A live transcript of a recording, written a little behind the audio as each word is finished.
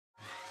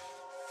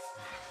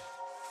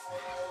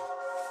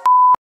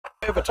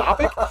We have a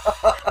topic?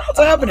 What's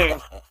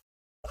happening?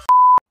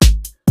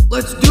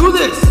 Let's do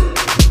this!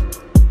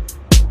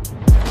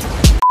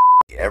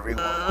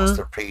 Everyone wants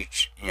to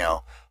preach,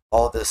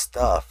 all this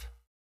stuff.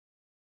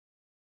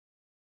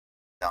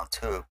 Down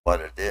to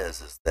what it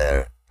is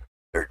they're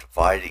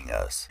dividing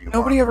us.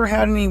 Nobody ever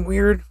had any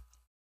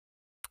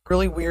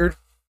really weird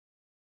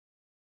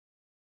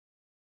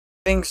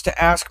things to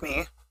ask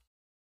me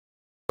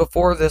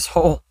before this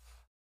whole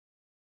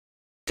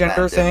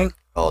gender thing?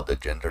 Oh, the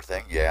gender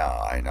thing? Yeah,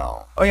 I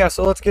know. Oh yeah,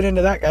 so let's get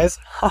into that, guys.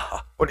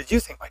 What did you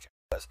think my gender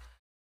was?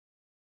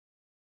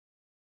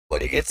 What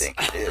do you think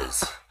it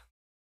is?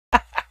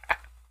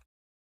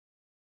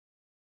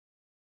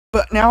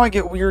 But now I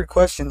get weird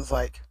questions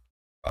like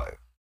Right.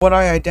 what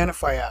I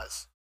identify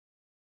as,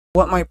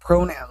 what my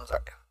pronouns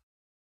are.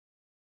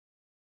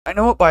 I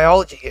know what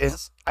biology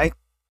is. I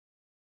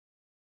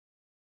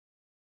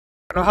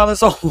know how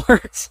this all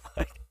works.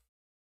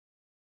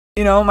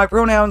 My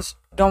pronouns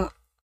don't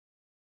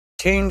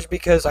change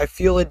because I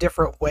feel a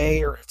different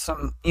way or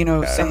some,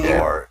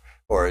 saying.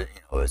 Or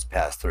it's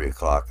past 3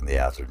 o'clock in the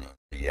afternoon.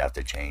 You have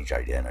to change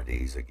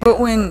identities again.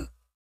 But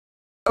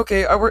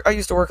I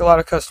used to work a lot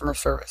of customer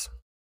service.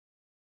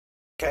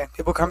 Okay,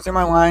 people come through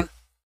my line.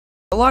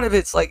 A lot of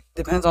it's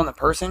depends on the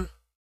person.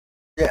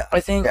 Yeah, I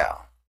think. Yeah,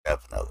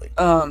 definitely.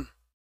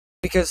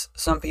 Because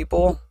some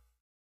people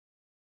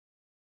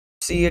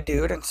see a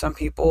dude and some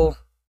people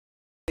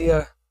see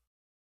a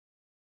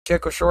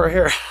chick with short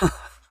hair.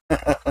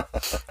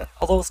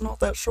 Although it's not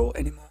that short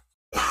anymore.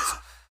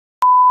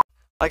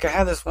 I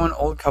had this one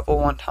old couple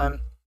one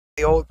time.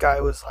 The old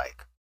guy was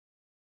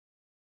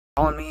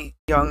calling me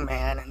young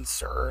man and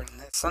sir and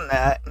this and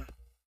that. And,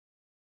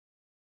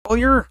 well,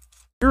 you're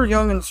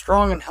young and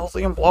strong and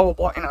healthy and blah, blah,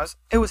 blah.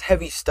 It was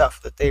heavy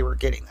stuff that they were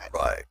getting that day.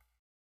 Right.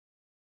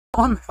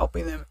 I'm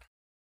helping them.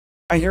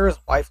 I hear his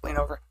wife lean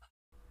over.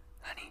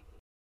 Honey,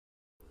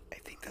 I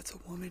think that's a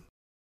woman.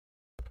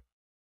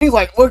 He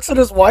looks at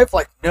his wife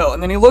no.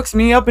 And then he looks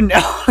me up and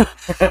down.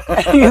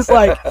 And he's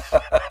like,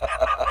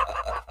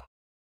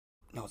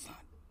 no, it's not.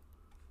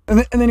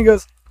 And then he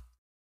goes,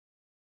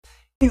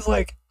 he's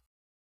like,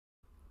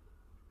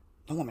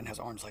 no woman has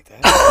arms like that.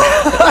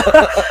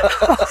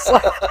 I was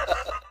like,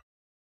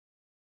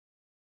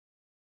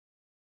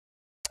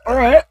 all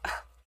right.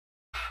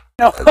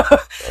 No.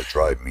 That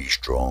drive me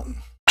strong.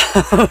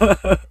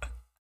 Not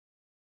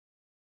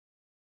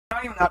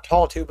even that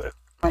tall, too, but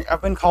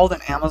I've been called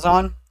an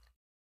Amazon.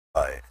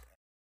 Right.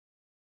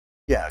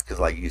 Yeah, because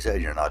like you said,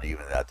 you're not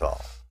even that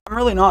tall. I'm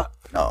really not.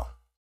 No.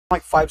 I'm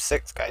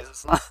 5'6", guys.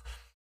 It's not.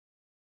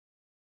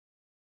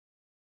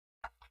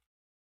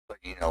 But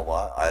you know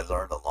what? I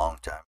learned a long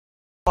time.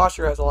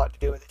 Posture has a lot to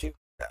do with it, too.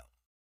 Yeah.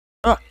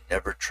 Oh. You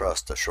never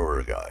trust the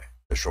short guy.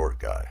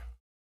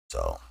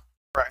 So.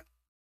 Right.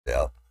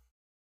 Yeah.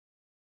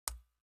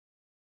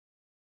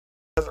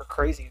 Those are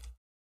crazy.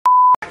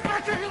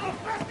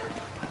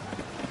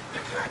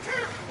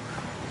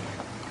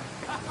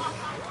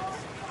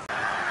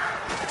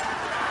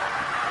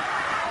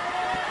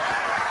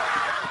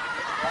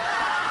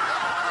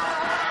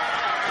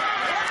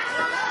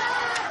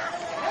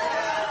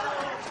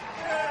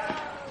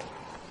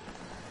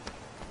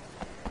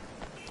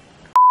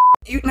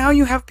 Now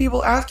you have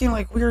people asking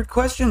weird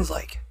questions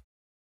you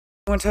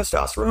want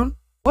testosterone?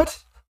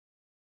 What?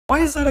 Why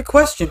is that a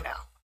question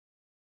now?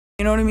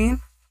 You know what I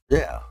mean?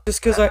 Yeah.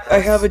 Just because I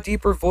have a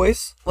deeper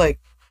voice?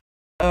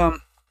 Than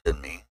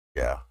me,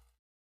 yeah.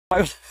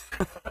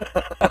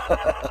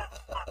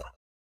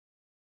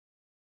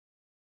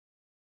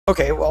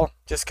 Okay, well,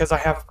 just because I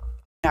have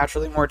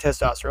naturally more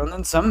testosterone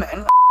than some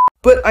men.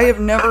 But I have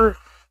never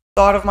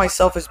thought of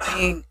myself as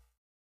being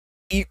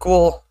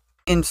equal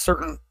in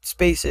certain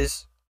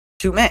spaces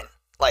to men.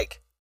 Right.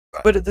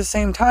 But at the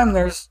same time,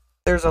 there's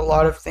a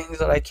lot of things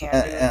that I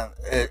can't do.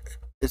 And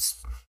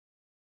it's,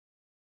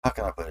 how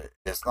can I put it?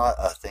 It's not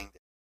a thing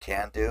that you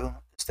can do.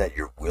 It's that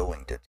you're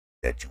willing to do,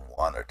 that you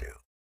want to do.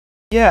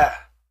 Yeah.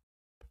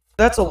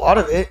 That's a lot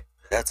of it.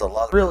 That's a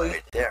lot of really it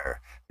right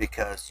there.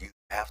 Because you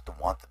have to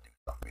want to do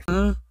something.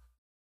 Mm-hmm.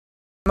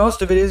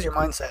 Most of it is your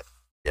mindset.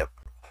 Yep.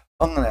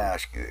 I'm going to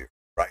ask you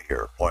right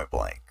here, point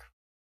blank.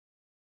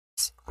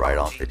 It's right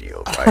on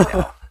video right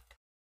now.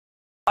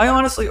 I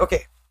honestly,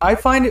 I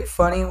find it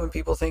funny when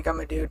people think I'm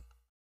a dude.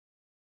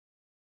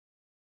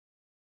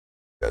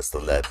 Just to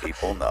let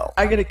people know.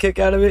 I get a kick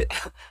out of it.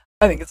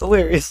 I think it's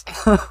hilarious.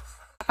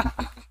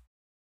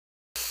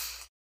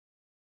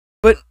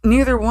 But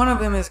neither one of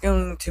them is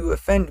going to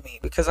offend me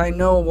because I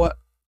know what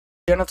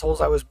genitals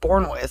I was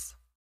born with.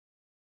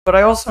 But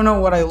I also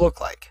know what I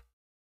look like.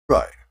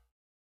 Right.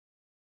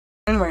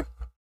 Anyway.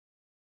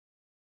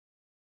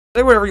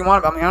 Say whatever you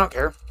want about me, I don't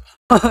care.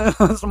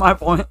 That's my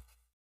point.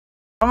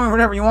 Tell me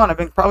whatever you want,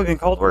 I've probably been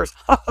called worse.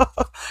 I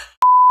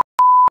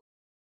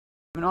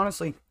mean,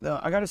 honestly, though,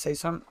 I gotta say,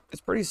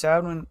 it's pretty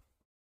sad when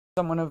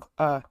someone of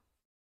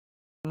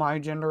my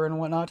gender and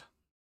whatnot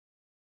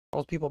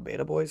calls people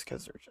beta boys,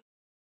 because they're just...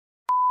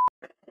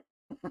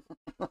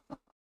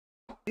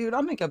 Dude,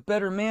 I'll make a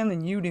better man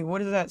than you do. What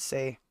does that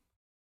say?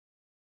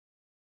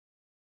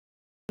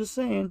 Just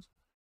saying.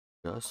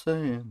 Just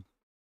saying.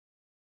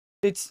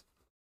 It's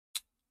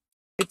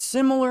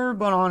similar,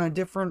 but on a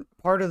different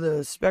part of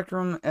the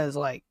spectrum, as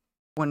like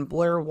when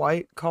Blair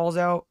White calls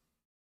out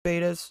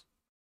betas.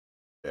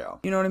 Yeah.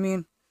 You know what I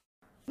mean?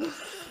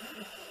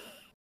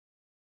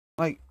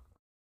 Like,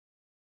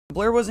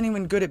 Blair wasn't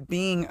even good at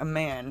being a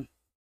man,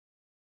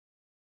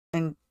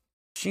 and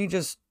she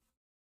just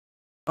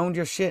owned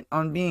your shit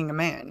on being a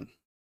man.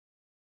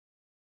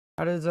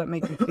 How does that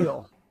make you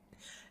feel?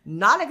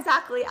 Not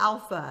exactly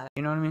alpha.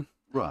 You know what I mean?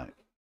 Right.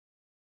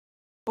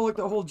 Oh, like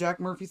the whole Jack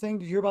Murphy thing.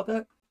 Did you hear about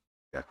that?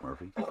 Jack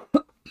Murphy.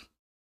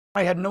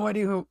 I had no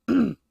idea who.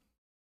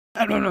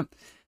 I don't know.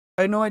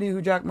 I had no idea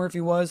who Jack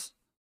Murphy was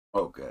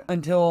Okay.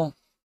 until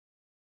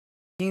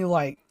he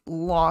like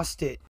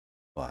lost it.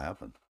 What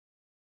happened?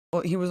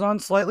 Well, he was on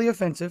Slightly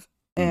Offensive,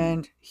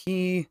 and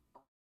he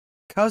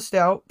cussed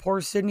out poor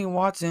Sydney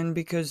Watson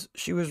because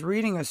she was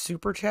reading a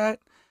super chat.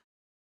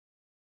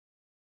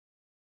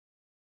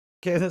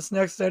 Okay, this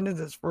next sentence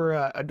is for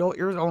adult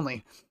ears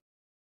only.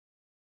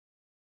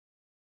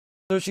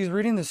 So she's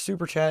reading the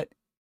super chat,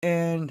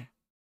 and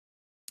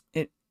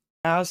it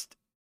asked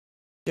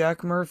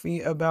Jack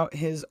Murphy about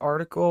his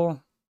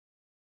article,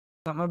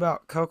 something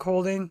about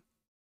cuckolding.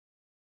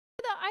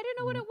 I didn't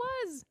know what it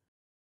was.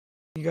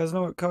 You guys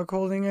know what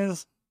cuckolding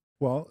is?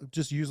 Well,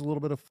 just use a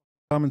little bit of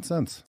common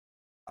sense.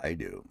 I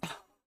do.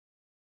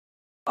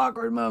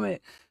 Awkward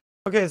moment.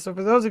 Okay, so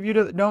for those of you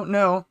that don't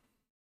know,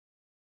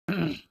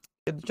 get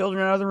the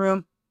children out of the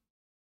room.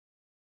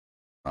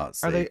 Not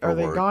Are they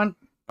gone?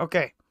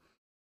 Okay.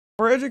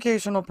 For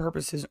educational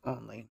purposes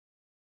only.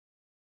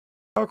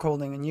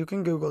 Cuckolding, and you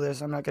can Google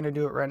this. I'm not going to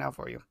do it right now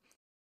for you.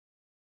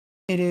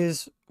 It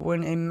is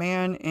when a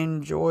man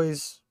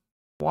enjoys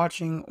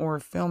watching or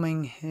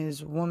filming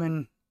his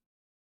woman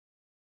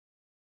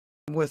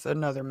with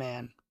another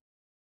man.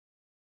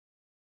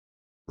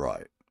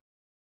 Right.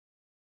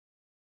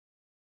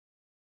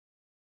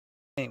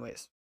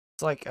 Anyways,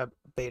 it's like a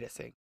beta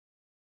thing.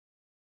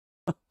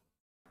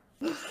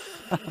 I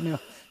don't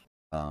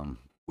know.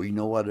 We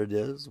know what it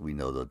is. We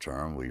know the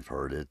term. We've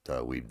heard it.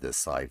 We've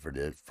deciphered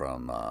it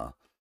from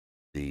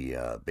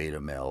the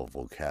beta male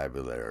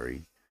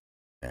vocabulary,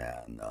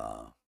 and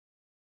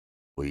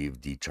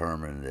we've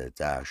determined its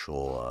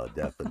actual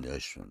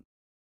definition.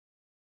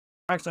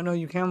 Actually, no,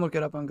 you can look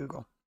it up on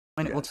Google,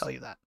 and it will Yes. tell you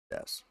that.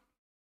 Yes.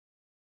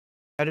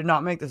 I did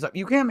not make this up.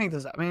 You can't make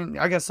this up. I mean,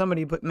 I guess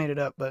somebody made it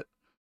up, but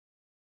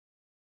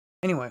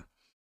anyway.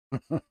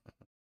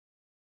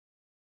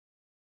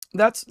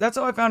 That's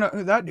how I found out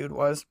who that dude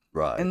was.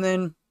 Right. And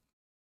then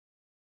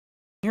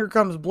here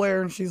comes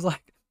Blair, and she's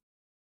like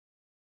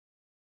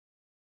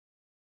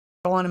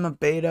calling him a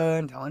beta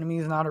and telling him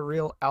he's not a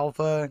real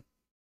alpha.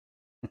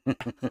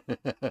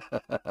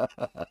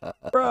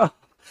 Bro.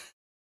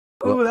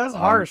 Ooh, Well, that's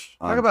harsh.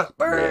 Talk about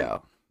burn. Yeah.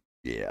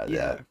 Yeah.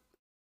 Yeah.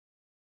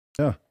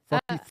 Yeah.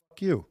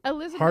 Fuck you.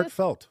 Elizabeth.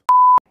 Heartfelt.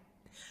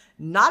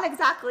 Not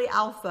exactly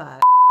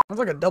alpha. That's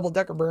like a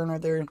double-decker burn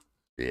right there.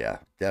 Yeah.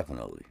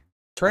 Definitely.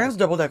 Trans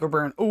double-decker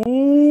burn.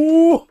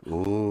 Ooh.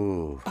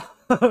 Ooh.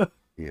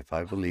 If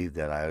I believed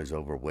that I was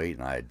overweight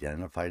and I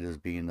identified as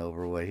being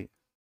overweight,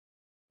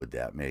 would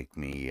that make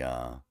me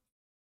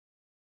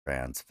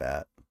trans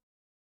fat?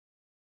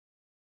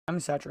 I'm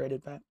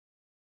saturated fat.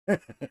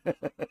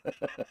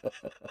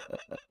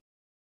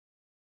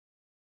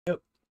 Yep.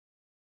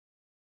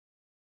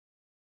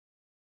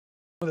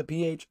 With a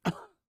PH.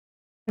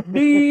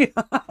 D.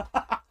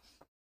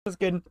 Just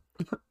kidding.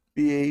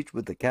 PH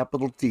with a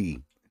capital T.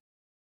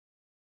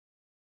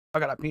 I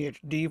got a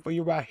PhD for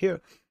you right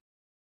here.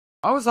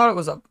 I always thought it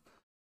was a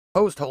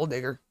post hole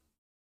digger.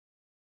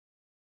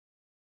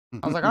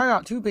 I was like, I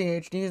got 2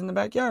 PhDs in the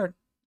backyard.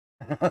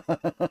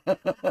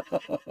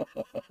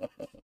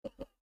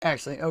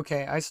 Actually,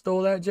 okay, I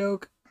stole that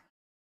joke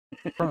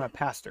from a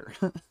pastor.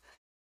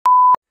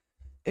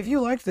 If you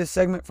liked this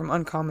segment from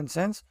Uncommon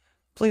Sense,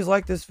 please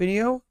like this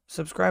video,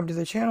 subscribe to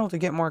the channel to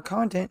get more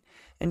content,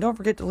 and don't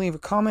forget to leave a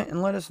comment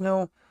and let us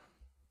know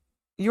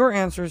your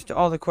answers to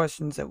all the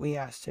questions that we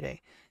asked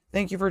today.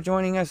 Thank you for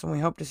joining us, and we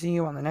hope to see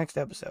you on the next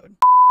episode.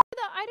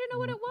 I didn't know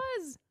what it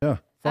was. Yeah.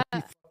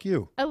 Fuck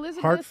you.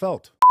 Elizabeth.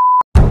 Heartfelt.